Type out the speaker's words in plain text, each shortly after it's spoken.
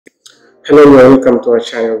Hello and welcome to our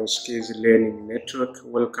channel Skills Learning Network.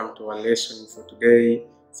 Welcome to our lesson for today.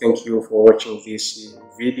 Thank you for watching this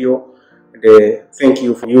video and thank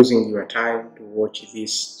you for using your time to watch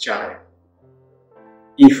this channel.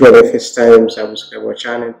 If you are the first time, subscribe our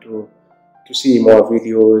channel to see more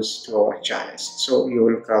videos to our channels. So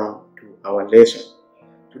you're welcome to our lesson.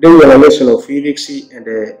 Today we have a lesson of physics and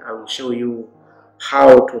I will show you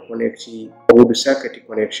how to connect a wood circuit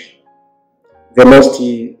connection. The most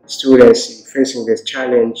students facing this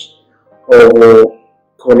challenge of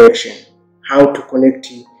connection, how to connect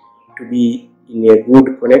to be in a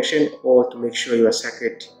good connection or to make sure your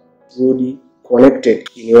circuit is good connected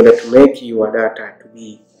in order to make your data to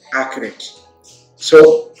be accurate.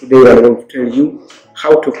 So today I am going to tell you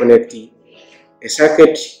how to connect a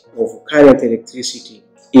circuit of current electricity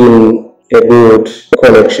in a good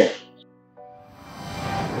connection.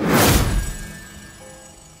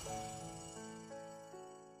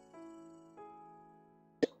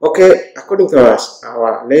 Okay, according to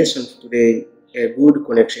our lesson today, a good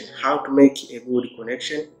connection, how to make a good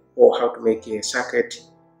connection or how to make a circuit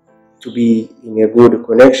to be in a good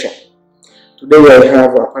connection. Today I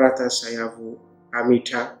have apparatus, I have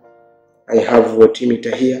ammeter, I have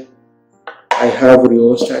voltmeter here, I have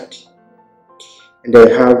rheostat, and I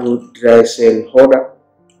have dry cell holder,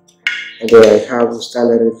 and I have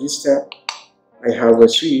standard resistor, I have a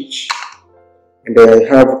switch, and I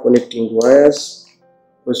have connecting wires.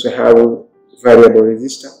 Also have variable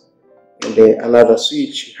resistor and another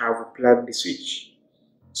switch, we have a plugged switch.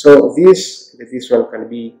 So this one can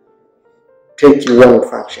be take one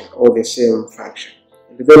function or the same function.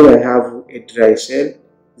 And then I have a dry cell.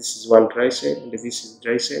 This is one dry cell and this is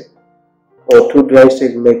dry cell, or two dry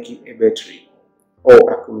cells make a battery or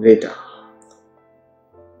accumulator.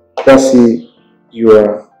 That's you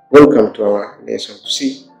are welcome to our lesson to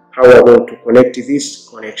see how we are going to connect this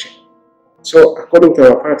connection. So according to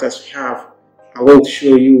our apparatus we have, I'm going to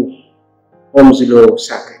show you Ohm's law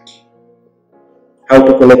circuit. How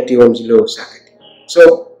to connect the Ohm's law circuit.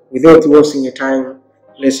 So without wasting your time,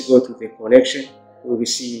 let's go to the connection. We will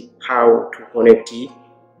see how to connect it,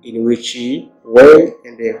 in which way,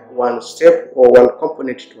 and one step or one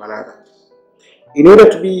component to another. In order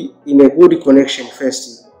to be in a good connection,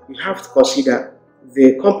 first you have to consider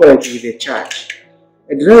the component with a charge.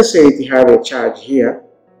 A dry cell have a charge here,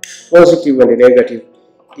 positive and negative.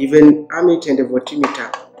 Even ammeter and voltmeter,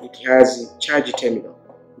 it has a charge terminal.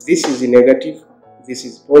 This is negative, this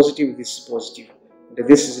is positive, this is positive, and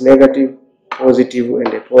this is negative, positive, and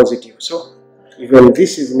a positive. So even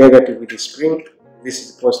this is negative with the spring, this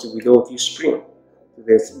is positive without the spring.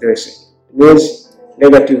 This means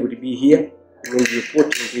negative would be here, and then you put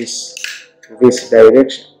in this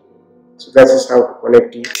direction. So that is how to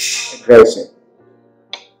connect the dry cell.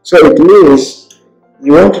 So it means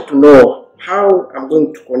you wanted to know how I'm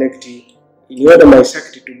going to connect it in order my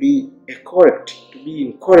circuit to be in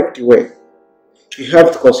correct way. You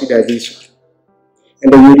have to consider this one.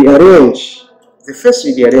 And then you rearrange. The first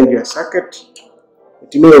you rearrange your circuit.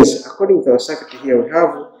 It means according to our circuit here we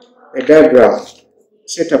have a diagram,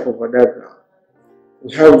 setup of a diagram.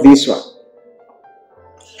 We have this one.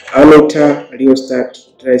 Ammeter,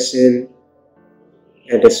 rheostat, dry cell,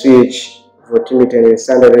 and a switch, voltmeter, and a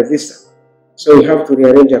standard resistor. So we have to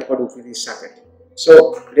rearrange according to this circuit.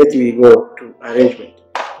 So let me go to arrangement.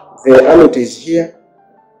 The ammeter is here,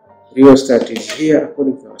 rheostat is here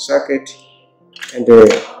according to our circuit, and the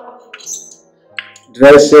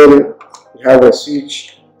dry cell we have a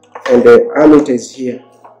switch, and the ammeter is here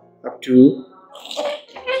up to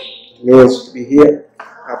to be here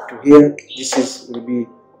up to here.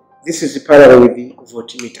 This is parallel with the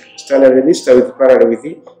voltmeter. Standard resistor with parallel with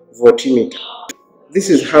the voltmeter. This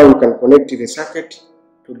is how we can connect the circuit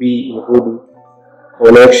to be in good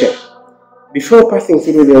connection. Before passing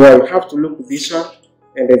through the wire, you have to look at this one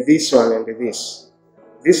and this one and this.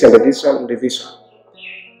 This and this one and this one.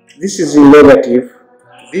 This is negative,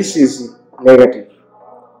 this is negative,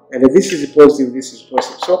 and this is positive, this is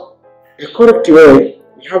positive. So a correct way,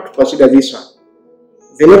 you have to consider this one.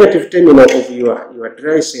 The negative terminal of your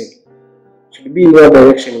dry cell should be in your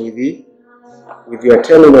direction with your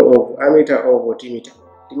terminal of ammeter or voltmeter.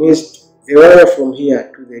 It means the wire from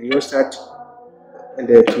here to the rheostat and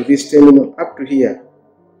to this terminal up to here,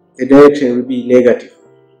 the direction will be negative.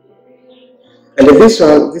 And this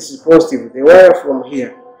one, this is positive. The wire from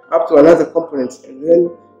here up to another component, and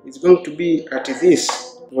then it's going to be at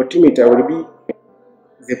this voltmeter will be,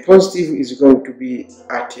 the positive is going to be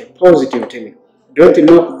at a positive terminal. Don't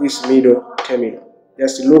look this middle terminal.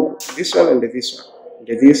 Just look this one and this one,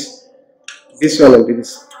 and this one and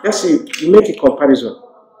this. Just you make a comparison.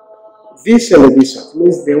 this and this one. It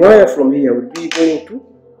means the wire from here will be going to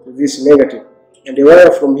this negative, and the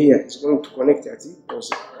wire from here is going to connect at the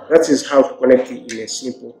positive. That is how to connect it in a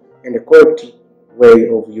simple and a correct way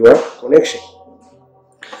of your connection.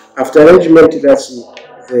 After arrangement, that's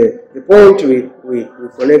the point we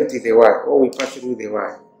connect the wire, or we pass through the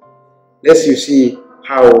wire. Let's you see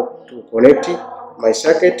how to connect my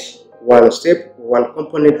circuit, one step, one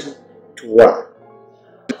component to one.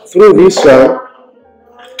 Through this one,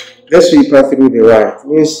 let's we pass through the wire. It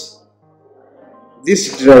means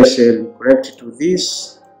this dry cell will connect to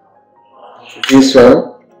this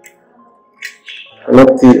one,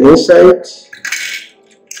 connect the inside.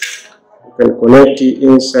 You can connect the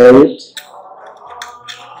inside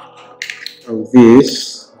of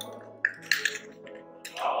this,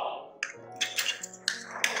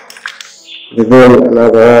 and then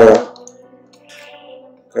another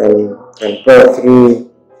wire can pass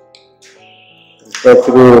through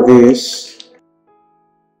this.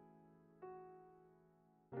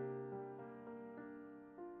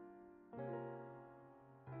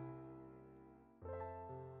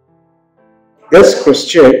 Let's cross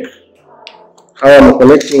check how I'm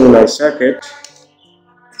connecting my circuit.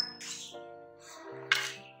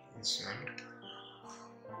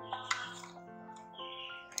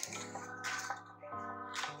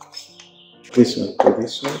 This one to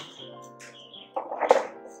this one.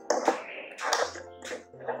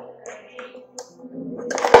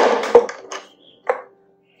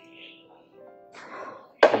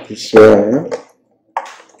 This wire.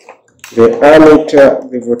 The ammeter,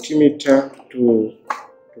 the voltmeter to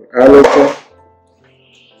ammeter.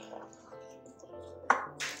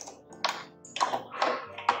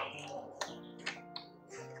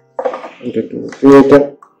 To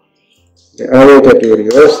voltmeter. The ammeter to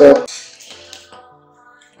reverser.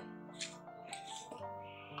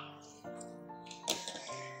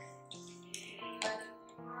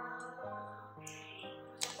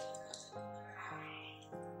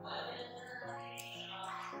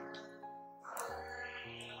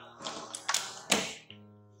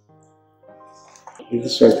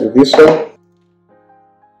 This one to this one.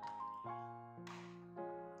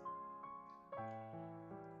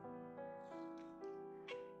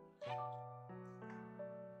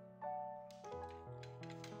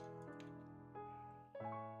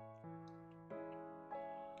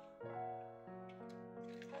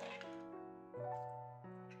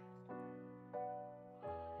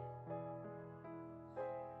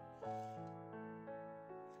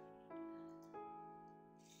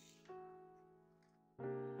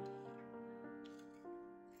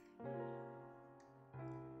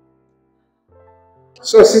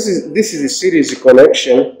 So this is a series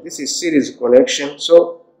connection. This is series connection.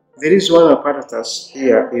 So there is one apparatus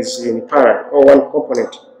here is in parallel, or one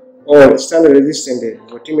component, or standard resistance. The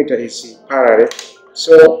voltmeter is parallel.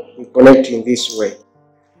 So we connect in this way.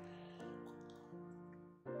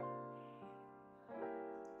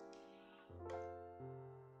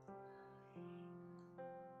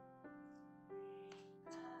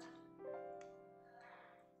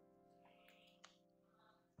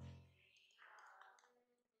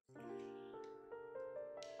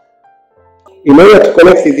 In order to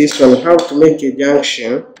connect this one, we have to make a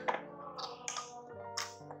junction.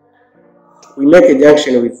 We make a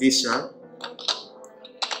junction with this one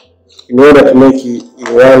in order to make it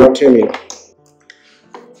in one terminal.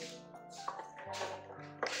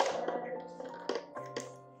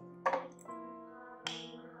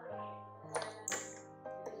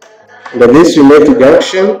 And this we make a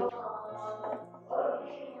junction.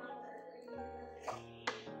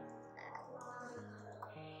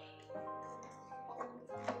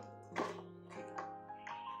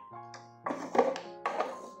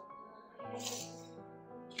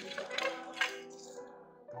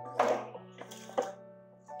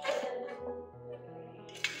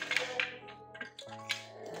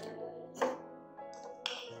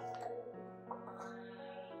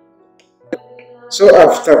 So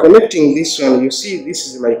after connecting this one, you see this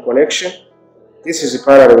is my connection. This is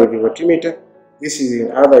parallel with the voltmeter. This is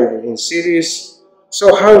in series.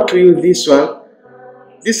 So how to use this one?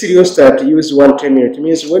 This rheostat use one terminal. It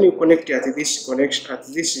means when you connect at this connection at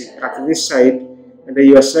this side, and then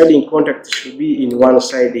your sliding contact should be in one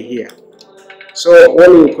side here. So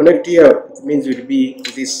when you connect here, it means it will be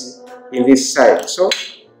in this side. So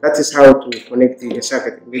that is how to connect the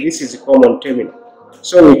circuit. This is a common terminal.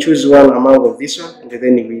 So we choose one among of this one, and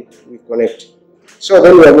then we connect. So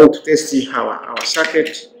then we are going to test our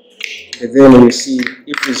circuit, and then we see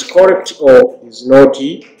if it is correct or is not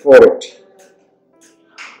correct.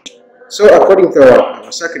 So according to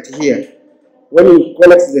our circuit here, when you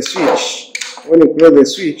connect the switch, when you close the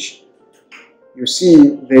switch, you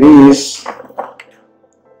see there is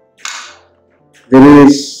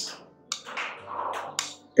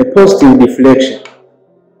a positive deflection.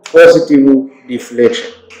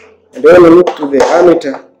 And when you look to the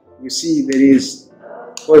ammeter, you see there is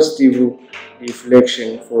positive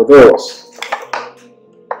deflection for those.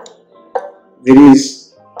 There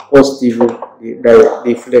is positive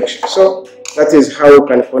deflection. So that is how you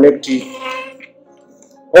can connect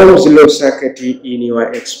Ohm's law circuit in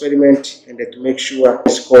your experiment, and to make sure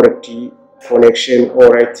it's correct connection or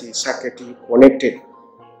right circuit connected.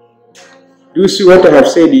 Do you see what I have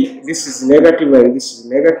said? This is negative and this is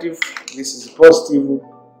negative, this is positive,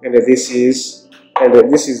 and this is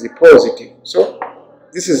the positive. So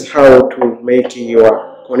this is how to make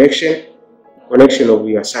your connection of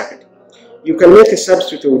your circuit. You can make a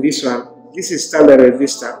substitute of this one. This is standard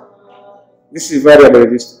resistor, this is variable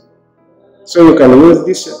resistor. So you can use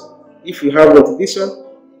this one. If you have got this one,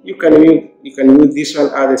 you can use this one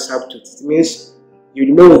as a substitute. It means you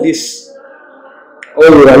remove this, or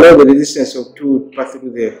you allow the resistance of 2 to pass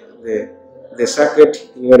through the circuit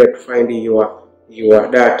in order to find your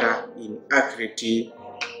data in accurate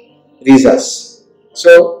results.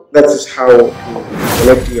 So that is how to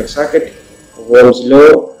connect your circuit of Ohm's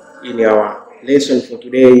law in our lesson for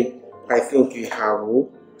today. I think we have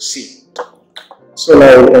seen. So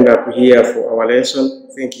now we end up here for our lesson.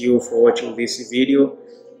 Thank you for watching this video.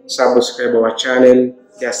 Subscribe our channel.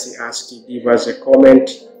 Just ask, give us a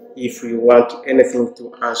comment if you want anything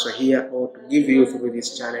to answer here or to give you through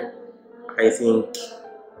this channel. I think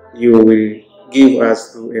you will give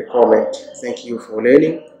us through a comment. Thank you for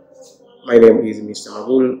learning. My name is Mr.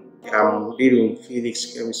 Maguru. I'm dealing with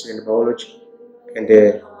physics, chemistry, and biology, and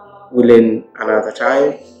we'll learn another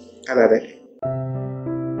time, another day.